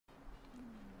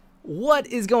What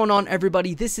is going on,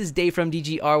 everybody? This is Dave from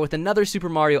DGR with another Super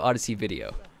Mario Odyssey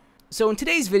video. So in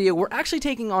today's video, we're actually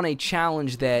taking on a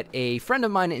challenge that a friend of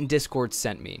mine in Discord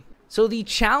sent me. So the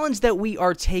challenge that we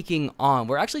are taking on,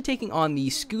 we're actually taking on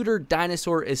the Scooter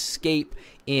Dinosaur Escape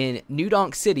in New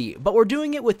Donk City, but we're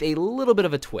doing it with a little bit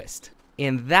of a twist.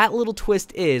 And that little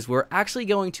twist is we're actually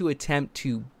going to attempt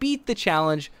to beat the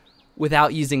challenge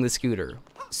without using the scooter.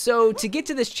 So to get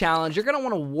to this challenge, you're going to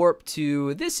want to warp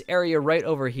to this area right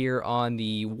over here on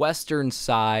the western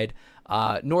side,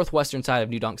 northwestern side of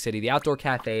New Donk City, the outdoor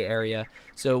cafe area.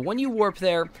 So when you warp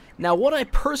there, now what I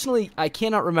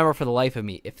cannot remember for the life of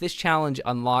me if this challenge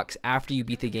unlocks after you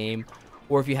beat the game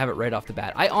or if you have it right off the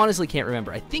bat. I honestly can't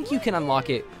remember. I think you can unlock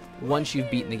it once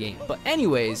you've beaten the game. But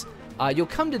anyways, you'll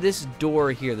come to this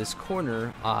door here, this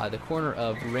corner, the corner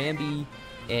of Ramby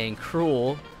and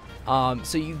Cruel.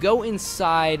 So you go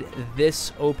inside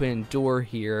this open door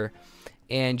here,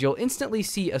 and you'll instantly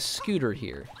see a scooter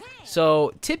here.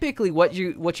 So typically, what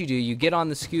you do, you get on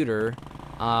the scooter,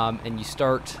 and you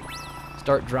start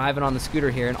driving on the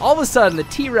scooter here, and all of a sudden the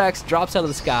T-Rex drops out of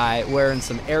the sky wearing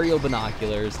some aerial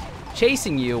binoculars,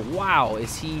 chasing you. Wow,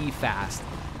 is he fast!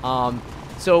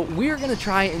 So we're gonna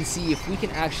try and see if we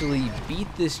can actually beat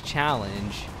this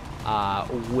challenge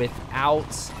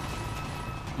without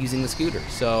using the scooter.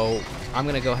 So I'm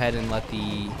gonna go ahead and let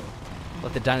the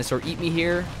dinosaur eat me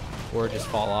here, or just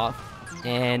fall off,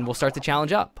 and we'll start the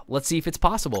challenge up. Let's see if it's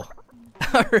possible.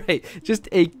 All right, just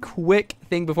a quick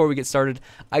thing before we get started.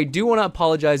 I do want to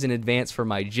apologize in advance for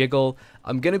my jiggle.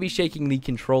 I'm gonna be shaking the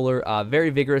controller very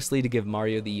vigorously to give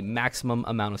Mario the maximum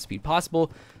amount of speed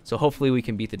possible. So hopefully we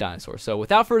can beat the dinosaur. So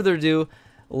without further ado,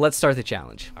 let's start the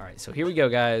challenge. All right, so here we go,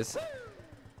 guys.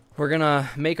 We're gonna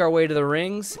make our way to the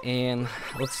rings, and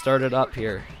let's start it up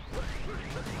here.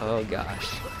 Oh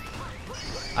gosh.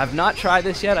 I've not tried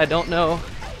this yet, I don't know.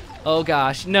 Oh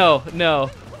gosh, no.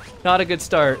 Not a good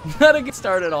start. Not a good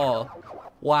start at all.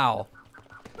 Wow.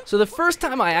 So the first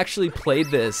time I actually played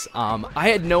this, I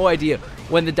had no idea.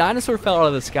 When the dinosaur fell out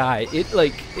of the sky, it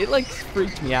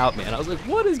freaked me out, man. I was like,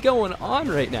 what is going on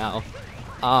right now?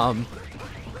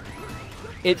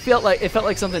 It felt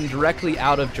like something directly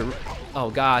out of oh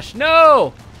gosh,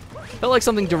 no! Felt like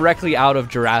something directly out of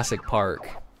Jurassic Park.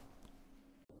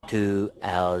 2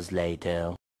 hours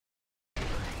later.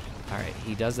 Alright,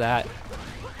 he does that.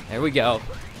 There we go.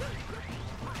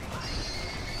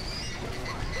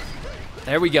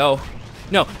 There we go.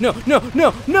 No!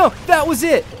 That was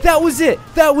it!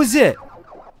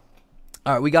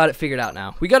 Alright, we got it figured out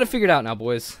now.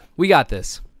 Boys. We got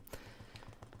this.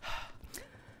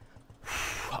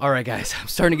 Alright, guys. I'm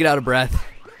starting to get out of breath.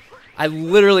 I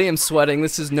literally am sweating.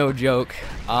 This is no joke.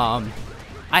 I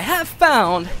have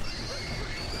found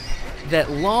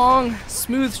that long,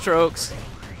 smooth strokes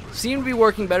seem to be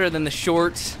working better than the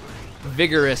short,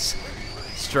 vigorous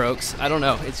strokes. I don't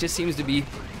know. It just seems to be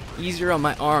easier on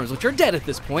my arms, which are dead at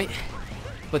this point.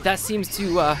 But that seems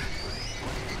to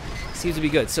be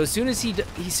good. So as soon as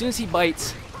he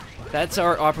bites, that's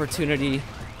our opportunity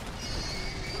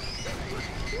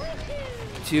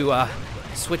to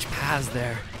switch paths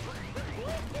there.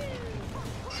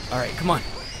 All right, come on.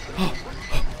 Oh,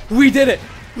 we did it.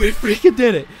 We freaking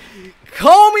did it.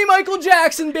 Call me Michael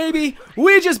Jackson, baby.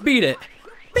 We just beat it.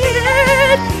 Beat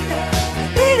it.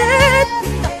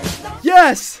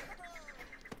 Yes.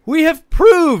 We have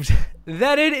proved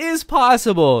that it is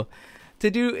possible to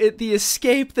do the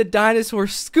Escape the Dinosaur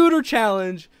Scooter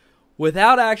Challenge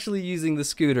without actually using the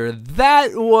scooter.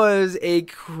 That was a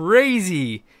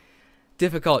crazy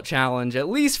difficult challenge, at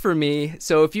least for me.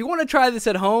 So if you want to try this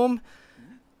at home,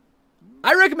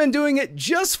 I recommend doing it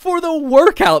just for the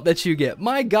workout that you get.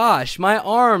 My gosh, my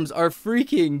arms are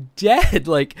freaking dead,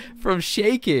 like, from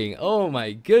shaking. Oh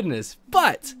my goodness.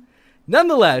 But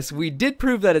nonetheless, we did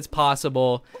prove that it's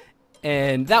possible,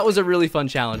 and that was a really fun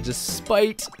challenge.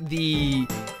 Despite the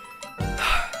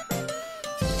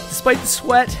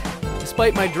sweat,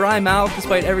 despite my dry mouth,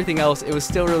 despite everything else, it was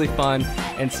still really fun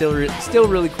and still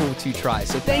really cool to try.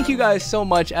 So thank you guys so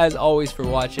much, as always, for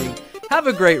watching. Have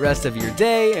a great rest of your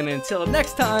day, and until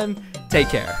next time, take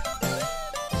care.